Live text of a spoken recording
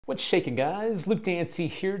What's shaking, guys? Luke Dancy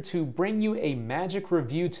here to bring you a magic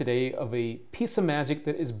review today of a piece of magic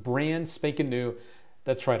that is brand spanking new.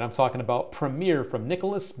 That's right, I'm talking about Pr3miere from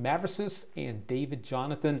Nikolas Mavresis and David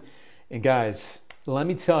Jonathan. And guys, let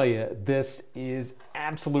me tell you, this is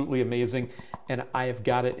absolutely amazing, and I have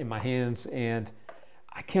got it in my hands, and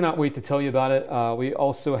I cannot wait to tell you about it. We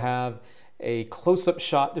also have a close-up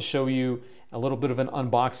shot to show you a little bit of an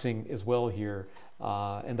unboxing as well here.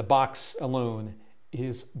 And the box alone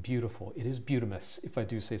is beautiful. It is beautimous, if I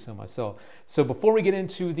do say so myself. So before we get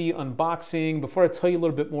into the unboxing, before I tell you a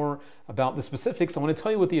little bit more about the specifics, I want to tell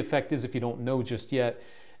you what the effect is if you don't know just yet.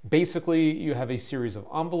 Basically, you have a series of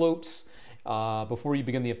envelopes. Before you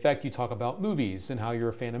begin the effect, you talk about movies and how you're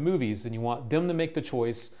a fan of movies, and you want them to make the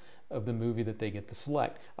choice of the movie that they get to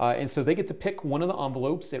select. And so they get to pick one of the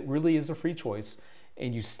envelopes. It really is a free choice.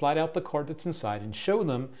 And you slide out the card that's inside and show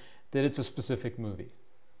them that it's a specific movie.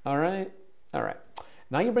 All right? All right.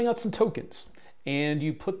 Now you bring out some tokens, and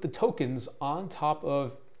you put the tokens on top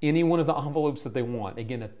of any one of the envelopes that they want.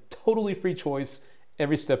 Again, a totally free choice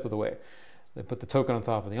every step of the way. They put the token on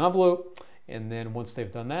top of the envelope, and then once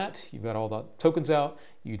they've done that, you've got all the tokens out,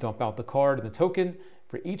 you dump out the card and the token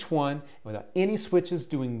for each one. Without any switches,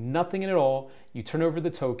 doing nothing at all, you turn over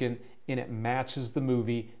the token, and it matches the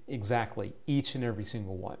movie exactly, each and every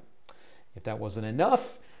single one. If that wasn't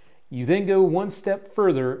enough, you then go one step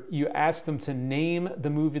further. You ask them to name the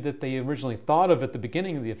movie that they originally thought of at the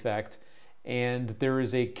beginning of the effect, and there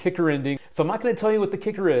is a kicker ending. So I'm not going to tell you what the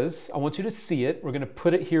kicker is. I want you to see it. We're going to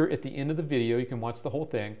put it here at the end of the video. You can watch the whole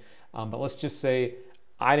thing, but let's just say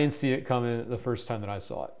I didn't see it coming the first time that I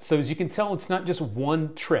saw it. So as you can tell, it's not just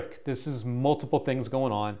one trick. This is multiple things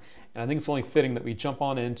going on, and I think it's only fitting that we jump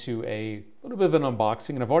on into a little bit of an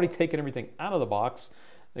unboxing, and I've already taken everything out of the box.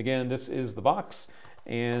 Again, this is the box.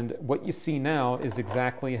 And what you see now is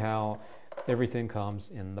exactly how everything comes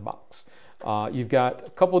in the box. You've got a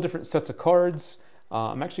couple of different sets of cards.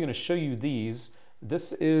 I'm actually going to show you these.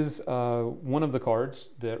 This is one of the cards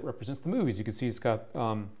that represents the movies. You can see it's got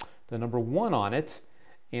the number 1 on it,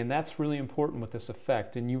 and that's really important with this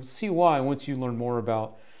effect. And you'll see why once you learn more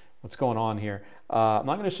about what's going on here. I'm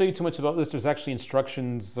not going to show you too much about this. There's actually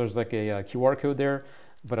instructions. There's like a QR code there,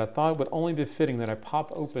 but I thought it would only be fitting that I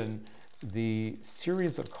pop open the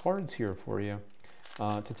series of cards here for you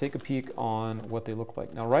to take a peek on what they look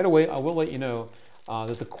like. Now, right away, I will let you know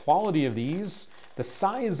that the quality of these, the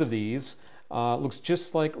size of these, looks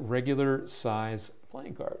just like regular size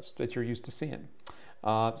playing cards that you're used to seeing.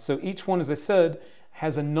 So each one, as I said,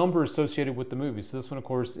 has a number associated with the movie. So this one, of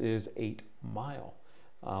course, is 8 Mile.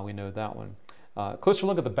 We know that one. Closer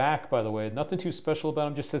look at the back, by the way. Nothing too special about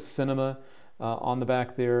them, just says cinema on the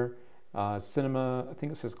back there. Cinema, I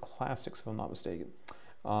think it says classics if I'm not mistaken.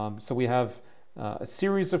 So we have a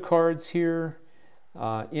series of cards here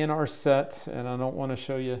in our set, and I don't want to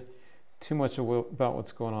show you too much about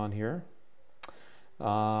what's going on here.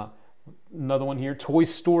 Another one here, Toy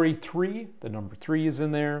Story 3, the number 3 is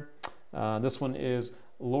in there. This one is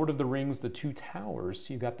Lord of the Rings, The Two Towers.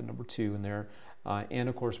 You got the number 2 in there. And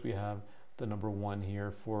of course we have the number 1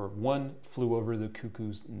 here for One Flew Over the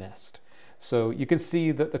Cuckoo's Nest. So you can see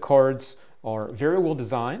that the cards are very well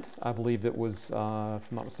designed. I believe it was, if I'm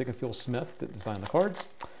not mistaken, Phil Smith that designed the cards.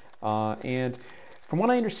 And from what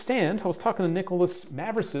I understand, I was talking to Nikolas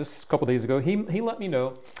Mavresis a couple days ago. He let me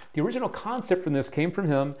know the original concept from this came from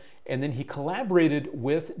him, and then he collaborated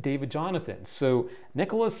with David Jonathan. So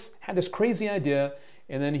Nikolas had this crazy idea,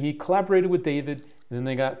 and then he collaborated with David, and then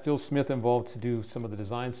they got Phil Smith involved to do some of the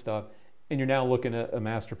design stuff. And you're now looking at a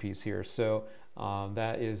masterpiece here. So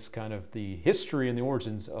that is kind of the history and the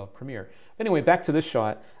origins of Pr3miere. Anyway, back to this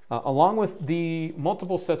shot. Along with the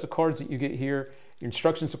multiple sets of cards that you get here, your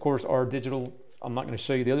instructions, of course, are digital. I'm not going to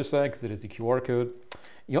show you the other side because it is the QR code.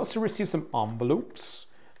 You also receive some envelopes.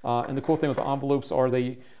 And the cool thing with the envelopes are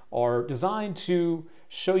they are designed to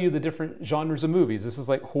show you the different genres of movies. This is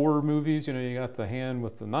like horror movies. You know, you got the hand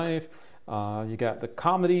with the knife. You got the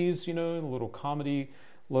comedies, you know, the little comedy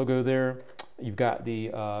logo there. You've got the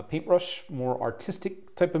paintbrush, more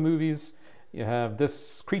artistic type of movies. You have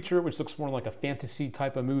this creature, which looks more like a fantasy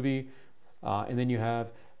type of movie. And then you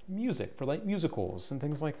have music for like musicals and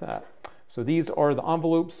things like that. So these are the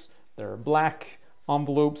envelopes. They're black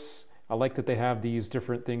envelopes. I like that they have these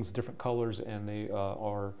different things, different colors, and they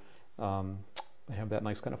they have that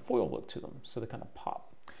nice kind of foil look to them. So they kind of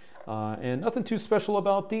pop. And nothing too special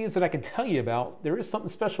about these that I can tell you about. There is something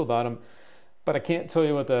special about them, but I can't tell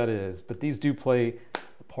you what that is. But these do play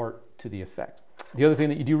a part to the effect. The other thing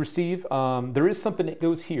that you do receive, there is something that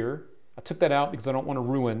goes here. I took that out because I don't want to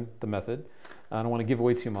ruin the method. I don't want to give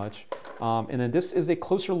away too much. And then this is a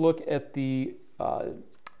closer look at the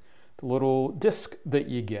the little disc that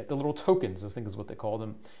you get, the little tokens, I think is what they call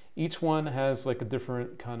them. Each one has like a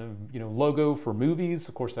different kind of, you know, logo for movies.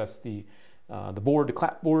 Of course, that's the board, the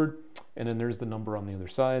clapboard, and then there's the number on the other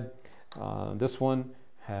side. This one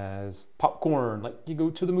has popcorn, like you go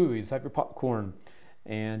to the movies, have your popcorn,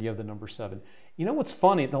 and you have the number 7. You know what's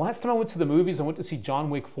funny? The last time I went to the movies, I went to see John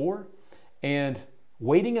Wick 4, and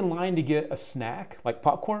waiting in line to get a snack, like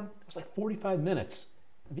popcorn, it was like 45 minutes.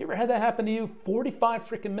 Have you ever had that happen to you? 45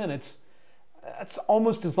 freaking minutes. That's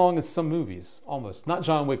almost as long as some movies, almost. Not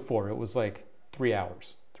John Wick 4, it was like 3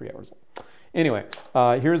 hours, 3 hours. Anyway,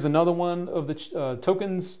 here's another one of the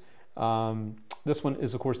tokens. This one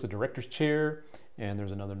is, of course, the director's chair, and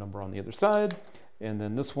there's another number on the other side. And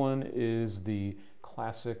then this one is the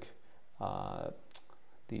classic,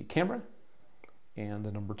 the camera, and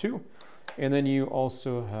the number 2. And then you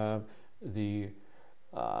also have the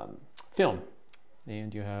film,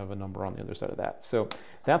 and you have a number on the other side of that. So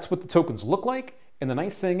that's what the tokens look like. And the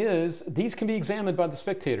nice thing is, these can be examined by the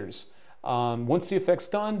spectators. Once the effect's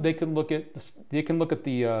done, they can look at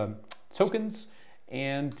the tokens,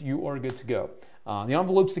 and you are good to go. The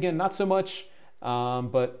envelopes, again, not so much,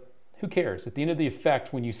 but who cares? At the end of the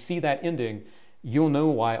effect, when you see that ending, you'll know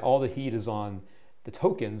why all the heat is on the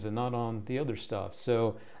tokens and not on the other stuff.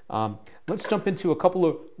 So let's jump into a couple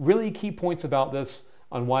of really key points about this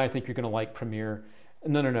on why I think you're going to like Pr3miere.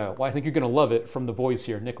 No, why I think you're going to love it from the boys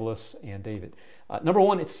here, Nikolas and David. Number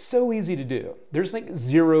 1, it's so easy to do. There's like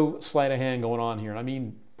 0 sleight of hand going on here, and I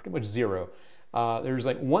mean pretty much 0. There's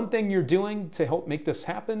like one thing you're doing to help make this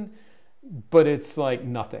happen, but it's like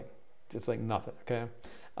nothing. It's like nothing, okay?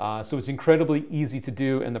 So it's incredibly easy to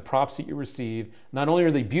do, and the props that you receive, not only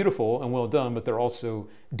are they beautiful and well done, but they're also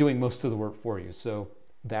doing most of the work for you. So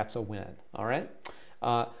that's a win, all right?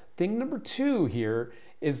 Thing number 2 here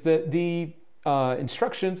is that the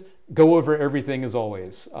instructions go over everything as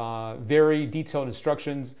always. Very detailed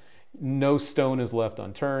instructions. No stone is left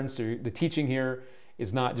unturned. So the teaching here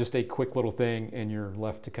is not just a quick little thing and you're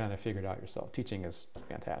left to kind of figure it out yourself. Teaching is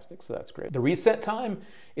fantastic, so that's great. The reset time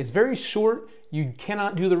is very short. You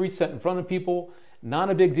cannot do the reset in front of people. Not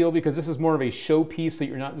a big deal because this is more of a showpiece that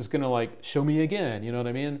you're not just gonna like, show me again, you know what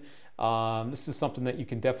I mean? This is something that you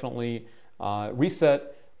can definitely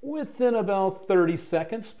reset within about 30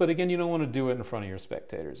 seconds, but again, you don't want to do it in front of your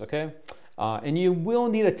spectators, okay? And you will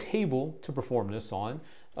need a table to perform this on,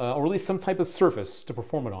 or at least some type of surface to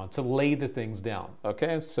perform it on, to lay the things down,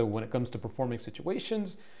 okay? So when it comes to performing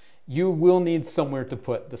situations, you will need somewhere to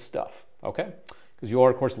put the stuff, okay? Because you are,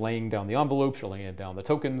 of course, laying down the envelopes, you're laying down the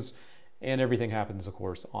tokens, and everything happens, of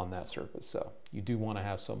course, on that surface. So you do want to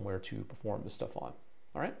have somewhere to perform this stuff on,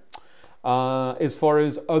 all right? As far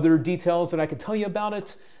as other details that I can tell you about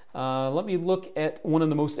it, let me look at one of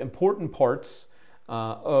the most important parts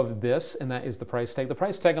of this, and that is the price tag. The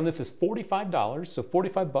price tag on this is $45, so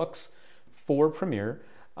 45 bucks for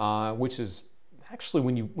Pr3miere, which is actually,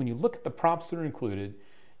 when you look at the props that are included,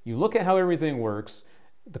 you look at how everything works,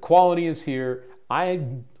 the quality is here. I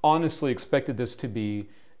honestly expected this to be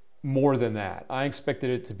more than that. I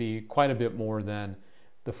expected it to be quite a bit more than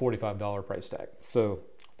the $45 price tag. So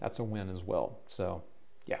that's a win as well. So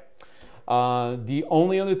yeah. The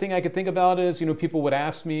only other thing I could think about is, people would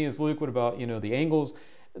ask me, is Luke, what about, the angles?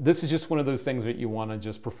 This is just one of those things that you want to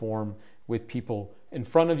just perform with people in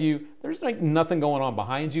front of you. There's like nothing going on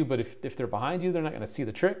behind you, but if they're behind you, they're not going to see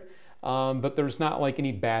the trick. But there's not like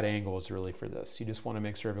any bad angles really for this. You just want to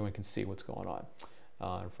make sure everyone can see what's going on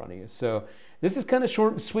in front of you. So this is kind of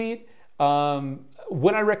short and sweet.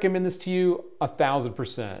 Would I recommend this to you?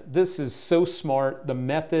 1000%. This is so smart. The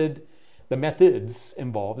methods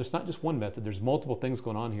involved, there's not just one method, there's multiple things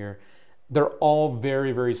going on here. They're all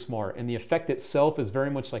very, very smart. And the effect itself is very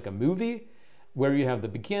much like a movie where you have the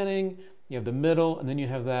beginning, you have the middle, and then you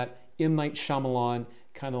have that M. Night Shyamalan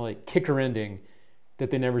kind of like kicker ending that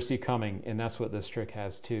they never see coming. And that's what this trick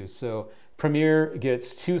has too. So Pr3miere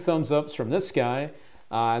gets 2 thumbs ups from this guy.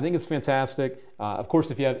 I think it's fantastic. Of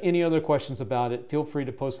course, if you have any other questions about it, feel free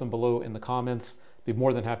to post them below in the comments. Be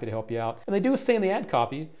more than happy to help you out. And they do say in the ad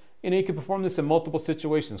copy, you can perform this in multiple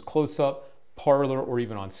situations, close up, parlor, or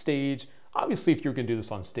even on stage. Obviously, if you're going to do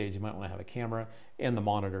this on stage, you might want to have a camera and the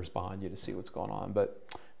monitors behind you to see what's going on, but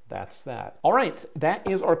that's that. All right, that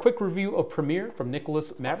is our quick review of Pr3miere from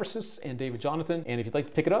Nikolas Mavresis and David Jonathan. And if you'd like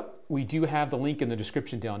to pick it up, we do have the link in the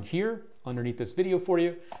description down here underneath this video for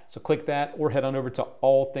you. So click that or head on over to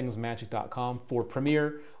allthingsmagic.com for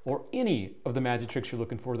Pr3miere or any of the magic tricks you're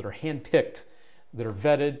looking for that are handpicked, that are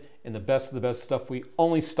vetted, and the best of the best stuff. We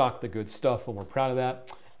only stock the good stuff, and we're proud of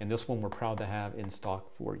that. And this one we're proud to have in stock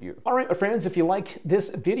for you. All right, my friends, if you like this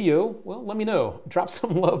video, well, let me know. Drop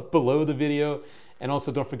some love below the video. And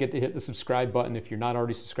also don't forget to hit the subscribe button if you're not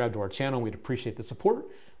already subscribed to our channel. We'd appreciate the support.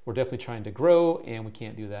 We're definitely trying to grow, and we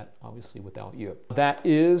can't do that, obviously, without you. That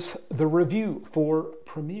is the review for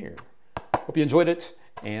Pr3miere. Hope you enjoyed it.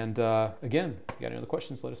 And again, if you got any other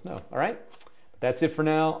questions, let us know. All right? That's it for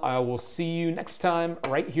now. I will see you next time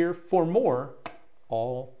right here for more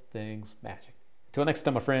All Things Magic. Until next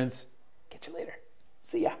time, my friends, catch you later.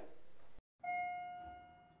 See ya.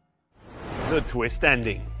 The twist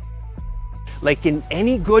ending. Like in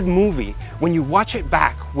any good movie, when you watch it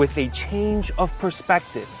back with a change of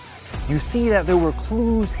perspective, you see that there were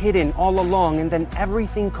clues hidden all along, and then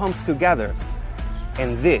everything comes together.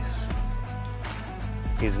 And this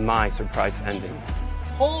is my surprise ending.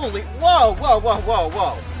 Holy, whoa, whoa, whoa, whoa,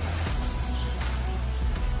 whoa.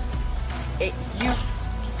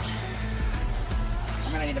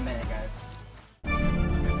 I'm gonna need a minute, guys.